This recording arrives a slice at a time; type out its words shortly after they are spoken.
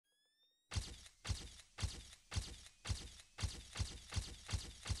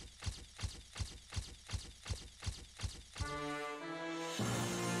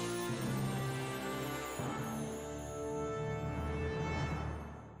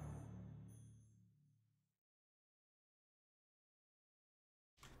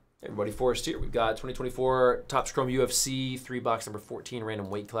Everybody, Forrest here. We've got 2024 Topps Chrome UFC 3-box number 14 random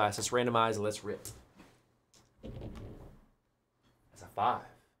weight class. Let's randomize. Let's rip. That's a 5.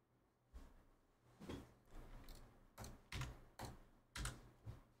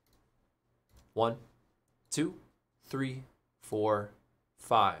 One, 2, 3, 4,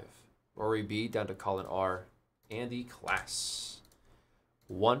 5. Rory B down to Colin R. Andy Class.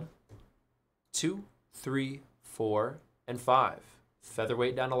 1, 2, 3, 4, and 5.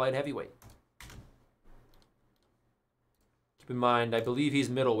 Featherweight down to light heavyweight. Keep in mind, I believe he's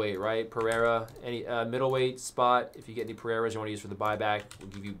middleweight, right? Pereira, any middleweight spot. If you get any Pereiras you want to use for the buyback, we'll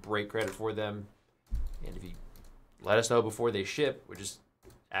give you break credit for them. And if you let us know before they ship, we'll just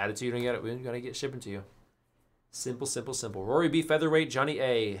add it to you and get it. We're gonna get shipping to you. Simple, simple, simple. Rory B featherweight, Johnny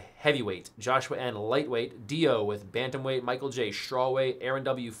A heavyweight, Joshua N lightweight, Dio with bantamweight, Michael J strawweight, Aaron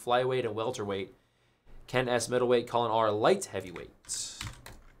W flyweight and welterweight. Ken S middleweight, Colin R light heavyweight.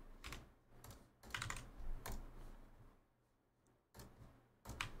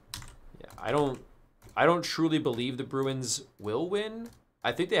 Yeah, I don't truly believe the Bruins will win.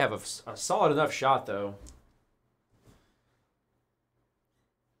 I think they have a solid enough shot though.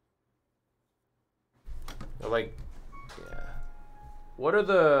 They're like, yeah. What are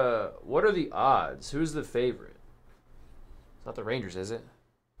the odds? Who's the favorite? It's not the Rangers, is it?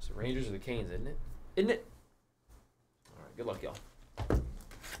 It's the Rangers or the Canes, isn't it? Isn't it? All right, good luck, y'all.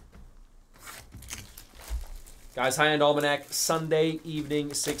 Guys, high-end almanac, Sunday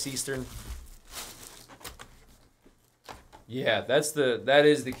evening, 6 Eastern. Yeah, that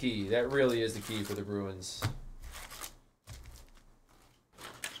is the key. That really is the key for the Bruins.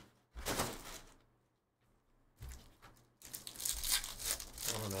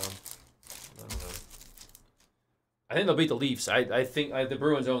 I don't know. I think they'll beat the Leafs. I think the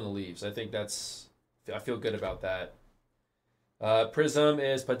Bruins own the Leafs. I think that's. I feel good about that. Prism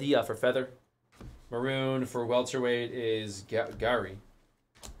is Padilla for feather. Maroon for welterweight is Gary.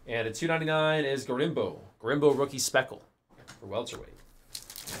 And at $2.99 is Garimbo. Garimbo rookie speckle for welterweight.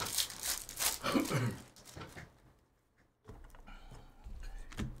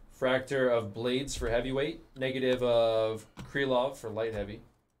 Fractor of Blades for heavyweight. Negative of Krylov for light heavy.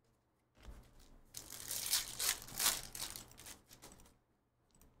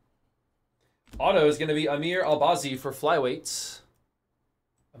 Auto is going to be Amir Albazi for flyweight.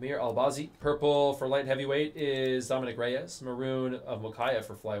 Amir Albazi. Purple for light heavyweight is Dominic Reyes. Maroon of Mokaya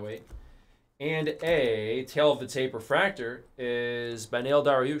for flyweight. And a tail of the tape refractor is Banel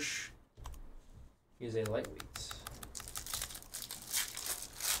Dariush. He's a lightweight.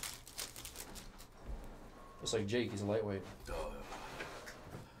 Just like Jake, he's a lightweight. Oh,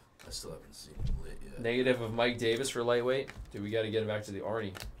 I still haven't seen him lit yet. Negative of Mike Davis for lightweight. Dude, we got to get him back to the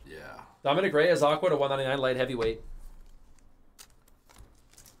Arnie. Yeah. Dominic Reyes, Aqua to 199 light heavyweight.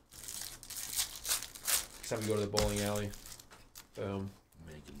 Next time we go to the bowling alley. Boom.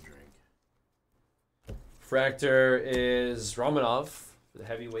 Make him drink. Fractor is Romanov for the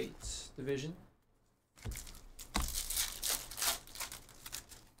heavyweight division.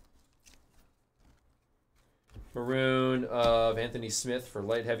 Maroon of Anthony Smith for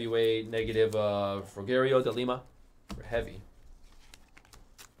light heavyweight. Negative of Rogerio de Lima for heavy.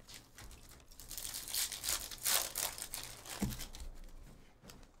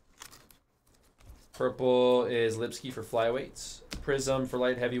 Purple is Lipsky for flyweights. Prism for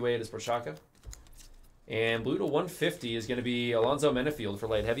light heavyweight is Prochaka. And blue to 150 is going to be Alonzo Menefield for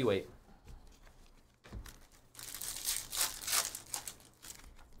light heavyweight.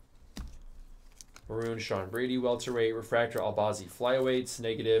 Maroon Sean Brady welterweight. Refractor Albazi flyweights.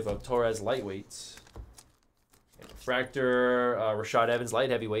 Negative of Torres lightweights. And refractor Rashad Evans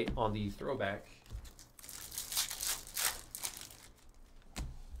light heavyweight on the throwback.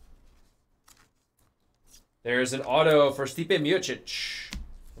 There's an auto for Stipe Miocic.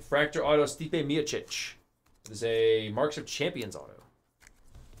 Refractor auto Stipe Miocic. It is a Marks of Champions auto.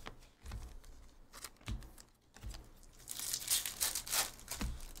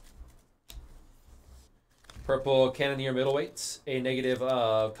 Purple Cannoneer middleweights. A negative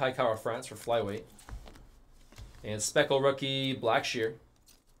of Kai Kara France for flyweight. And Speckle rookie Blackshear.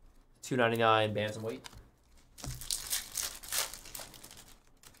 $2.99 bantamweight.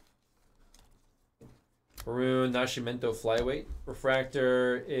 Maroon Nascimento flyweight.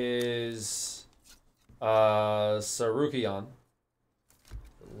 Refractor is Sarukian.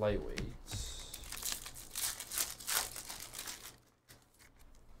 Lightweight.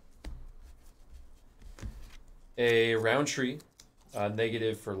 A Roundtree.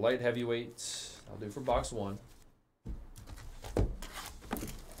 Negative for light heavyweight. I'll do it for box 1.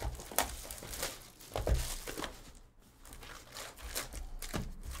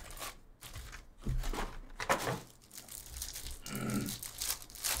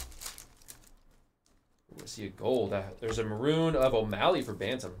 see a gold. There's a maroon of O'Malley for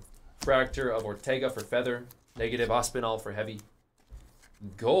bantam. Fractor of Ortega for feather. Negative Ospinall for heavy.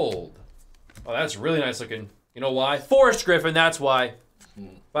 Gold. Oh, that's really nice looking. You know why? Forrest Griffin, that's why.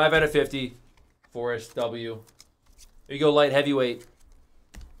 5 out of 50. Forrest W. There you go, light heavyweight.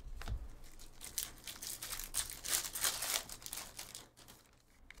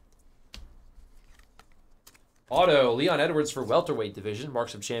 Auto, Leon Edwards for welterweight division.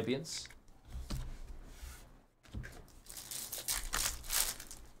 Marks of champions.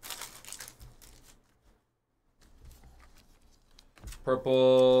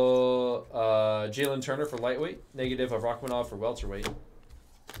 Purple, Jalen Turner for lightweight. Negative of Rachmanov for welterweight.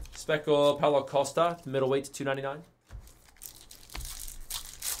 Speckle, Paulo Costa, middleweight to 299.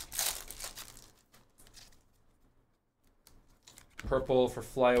 Purple for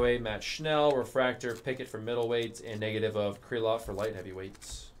flyweight, Matt Schnell. Refractor, Pickett for middleweight. And negative of Krylov for light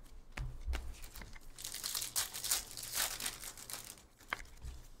heavyweights.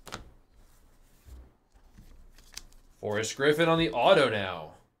 Forrest Griffin on the auto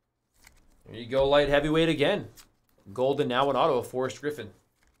now. There you go, light heavyweight again. Golden now an auto of Forrest Griffin.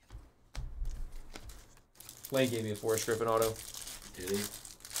 Lane gave me a Forrest Griffin auto. Did he?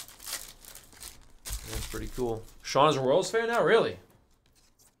 That's pretty cool. Sean is a Royals fan now? Really?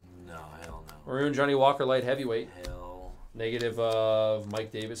 No, hell no. Maroon Johnny Walker, light heavyweight. Hell. Negative of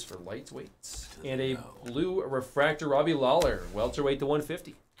Mike Davis for lightweight. And a No. blue refractor Robbie Lawler, welterweight to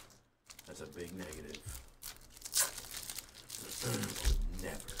 150. That's a big negative.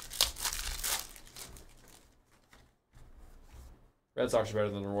 Never. Red Sox are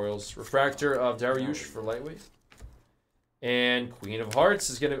better than the Royals. Refractor of Dariush for lightweight. And Queen of Hearts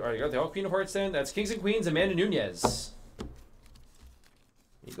is going to... All right, you got the all Queen of Hearts then? That's Kings and Queens, Amanda Nunez.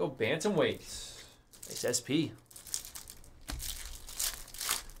 You go bantamweight. Nice SP.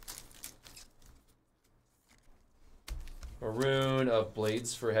 Maroon of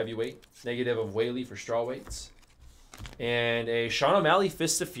Blades for heavyweight. Negative of Whaley for strawweights. And a Sean O'Malley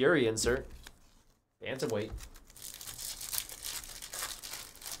Fist of Fury insert. Bantamweight.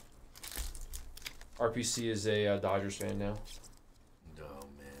 RPC is a Dodgers fan now. Oh,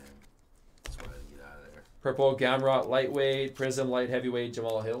 man. That's why I had to get out of there. Purple Gamrot lightweight. Prism light heavyweight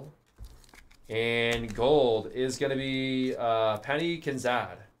Jamal Hill. And gold is going to be Penny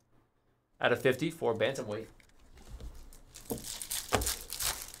Kinzad. Out of 50 for bantamweight.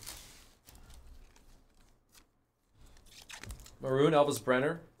 Maroon Elvis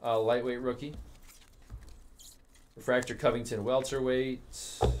Brenner, lightweight rookie. Refractor Covington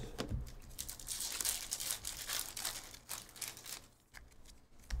welterweight.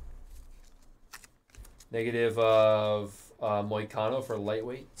 Negative of Moicano for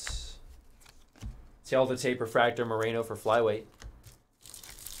lightweight. Tail the tape refractor Moreno for flyweight.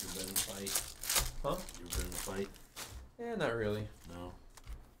 You've been in a fight? Huh? You've been in a fight? Yeah, not really. No.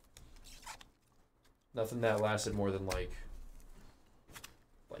 Nothing that lasted more than like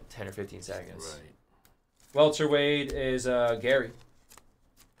 10 or 15 seconds. Right. Welterweight is Gary.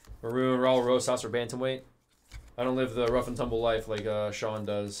 Maroon Raul Rosas for bantamweight. I don't live the rough and tumble life like Sean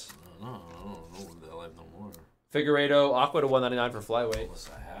does. I don't know that life no more. Figueredo Aqua to 199 for flyweight. Unless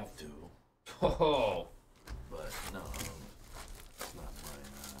I have to. Oh. But no, it's not my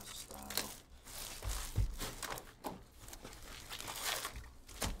style.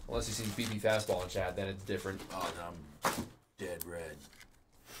 Unless he sees BP fastball in chat, then it's different. Oh, then I'm dead red.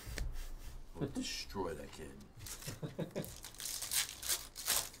 We'll destroy that kid.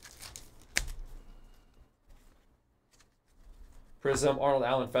 Prism Arnold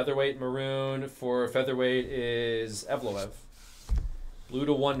Allen featherweight. Maroon for featherweight is Evloev. Blue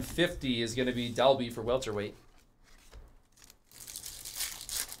to 150 is going to be Dalby for welterweight.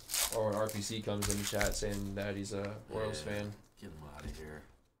 Or an RPC comes in the chat saying that he's a Royals fan. Get him out of here.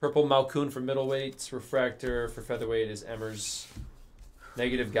 Purple Malkoon for middleweight. Refractor for featherweight is Emmers.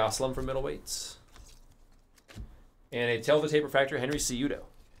 Negative Goslam for middleweights. And a tail of the tape refractor, Henry Ciuto.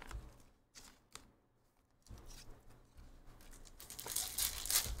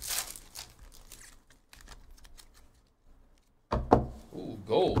 Ooh,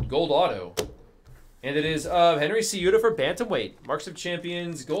 gold. Gold auto. And it is Henry Ciuto for bantamweight. Marks of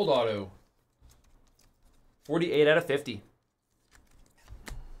Champions, gold auto. 48 out of 50.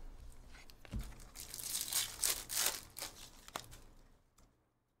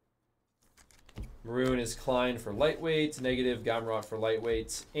 Maroon is Klein for lightweight. Negative Gamrot for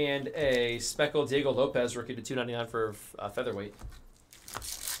lightweight. And a speckled Diego Lopez rookie to 299 for featherweight.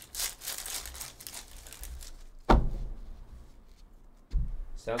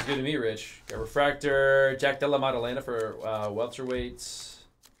 Sounds good to me, Rich. Got refractor Jack Della Maddalena for welterweight.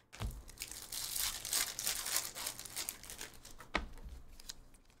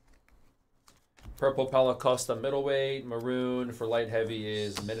 Purple Paulo Costa middleweight. Maroon for light heavy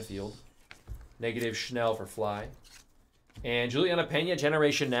is Minifield. Negative Schnell for fly. And Juliana Pena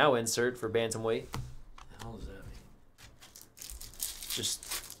Generation Now insert for bantamweight. The hell does that mean? Just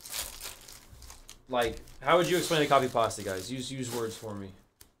like, how would you explain a copy pasta, guys? Use words for me.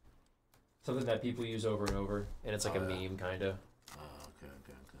 Something that people use over and over, and it's like a meme, kind of. Okay.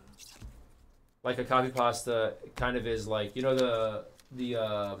 Like a copy pasta kind of is like, you know,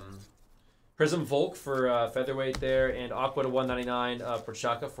 the Prism Volk for featherweight there, and Aqua to 199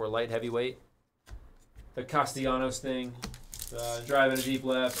 Prochaka for light heavyweight. The Castellanos thing, driving a deep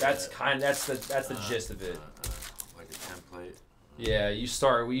left. That's the gist of it. Like a template. Yeah, you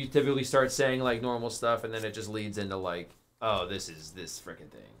typically start saying like normal stuff, and then it just leads into like, oh, this is this freaking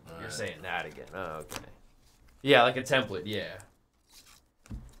thing. You're saying that again. Oh, okay. Yeah, like a template. Yeah.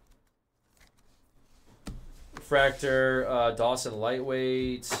 Refractor, Dawson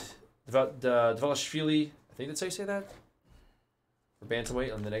lightweight, Dvalishvili. I think that's how you say that. For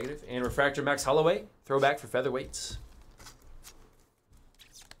bantamweight on the negative, and Refractor Max Holloway throwback for featherweights.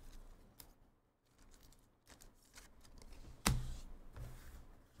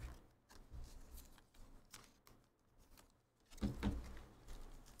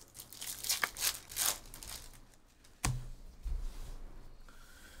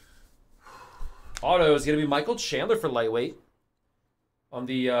 Auto is going to be Michael Chandler for lightweight. On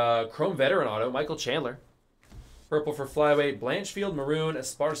the Chrome Veteran auto, Michael Chandler. Purple for flyweight, Blanchfield. Maroon,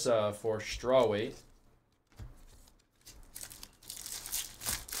 Esparza for strawweight.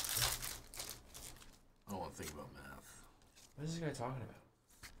 I don't want to think about math. What is this guy talking about?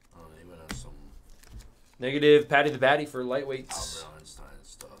 Oh, he might have some Negative Patty the Batty for lightweights. Albert Einstein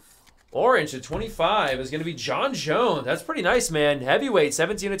stuff. Orange to 25 is going to be John Jones. That's pretty nice, man. Heavyweight,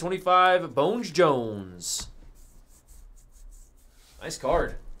 17 to 25, Bones Jones. Nice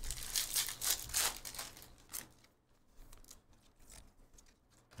card.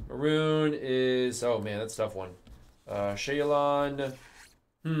 Maroon is, oh man, that's a tough one. Shaylon,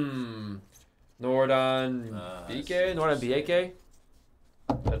 Nordan Bieke? Nordan Bieke?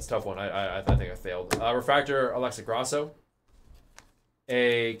 That's a tough one. I think I failed. Refractor, Alexa Grasso.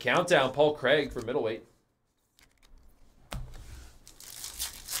 A Countdown, Paul Craig for middleweight.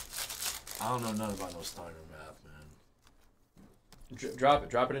 I don't know nothing about no Steiner math, man.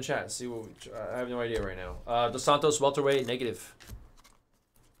 Drop it in chat. See what I have no idea right now. Dos Santos welterweight, negative.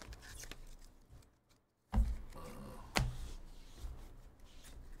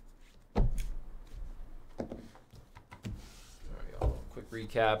 Quick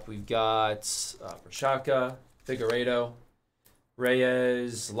recap. We've got Prochaka, Figueiredo,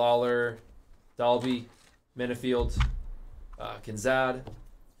 Reyes, Lawler, Dalby, Minifield, Kinzad,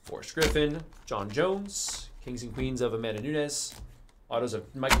 Forrest Griffin, John Jones, Kings and Queens of Amanda Nunes, autos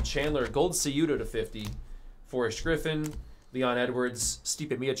of Michael Chandler, Gold Ciuto to 50, Forrest Griffin, Leon Edwards,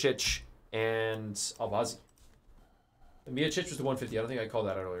 Stipe Miocic, and Albazi. Miocic was the 150. I don't think I called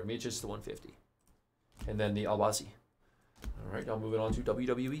that out earlier. Miocic is the 150. And then the Albazi. All right, now moving on to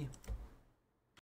WWE.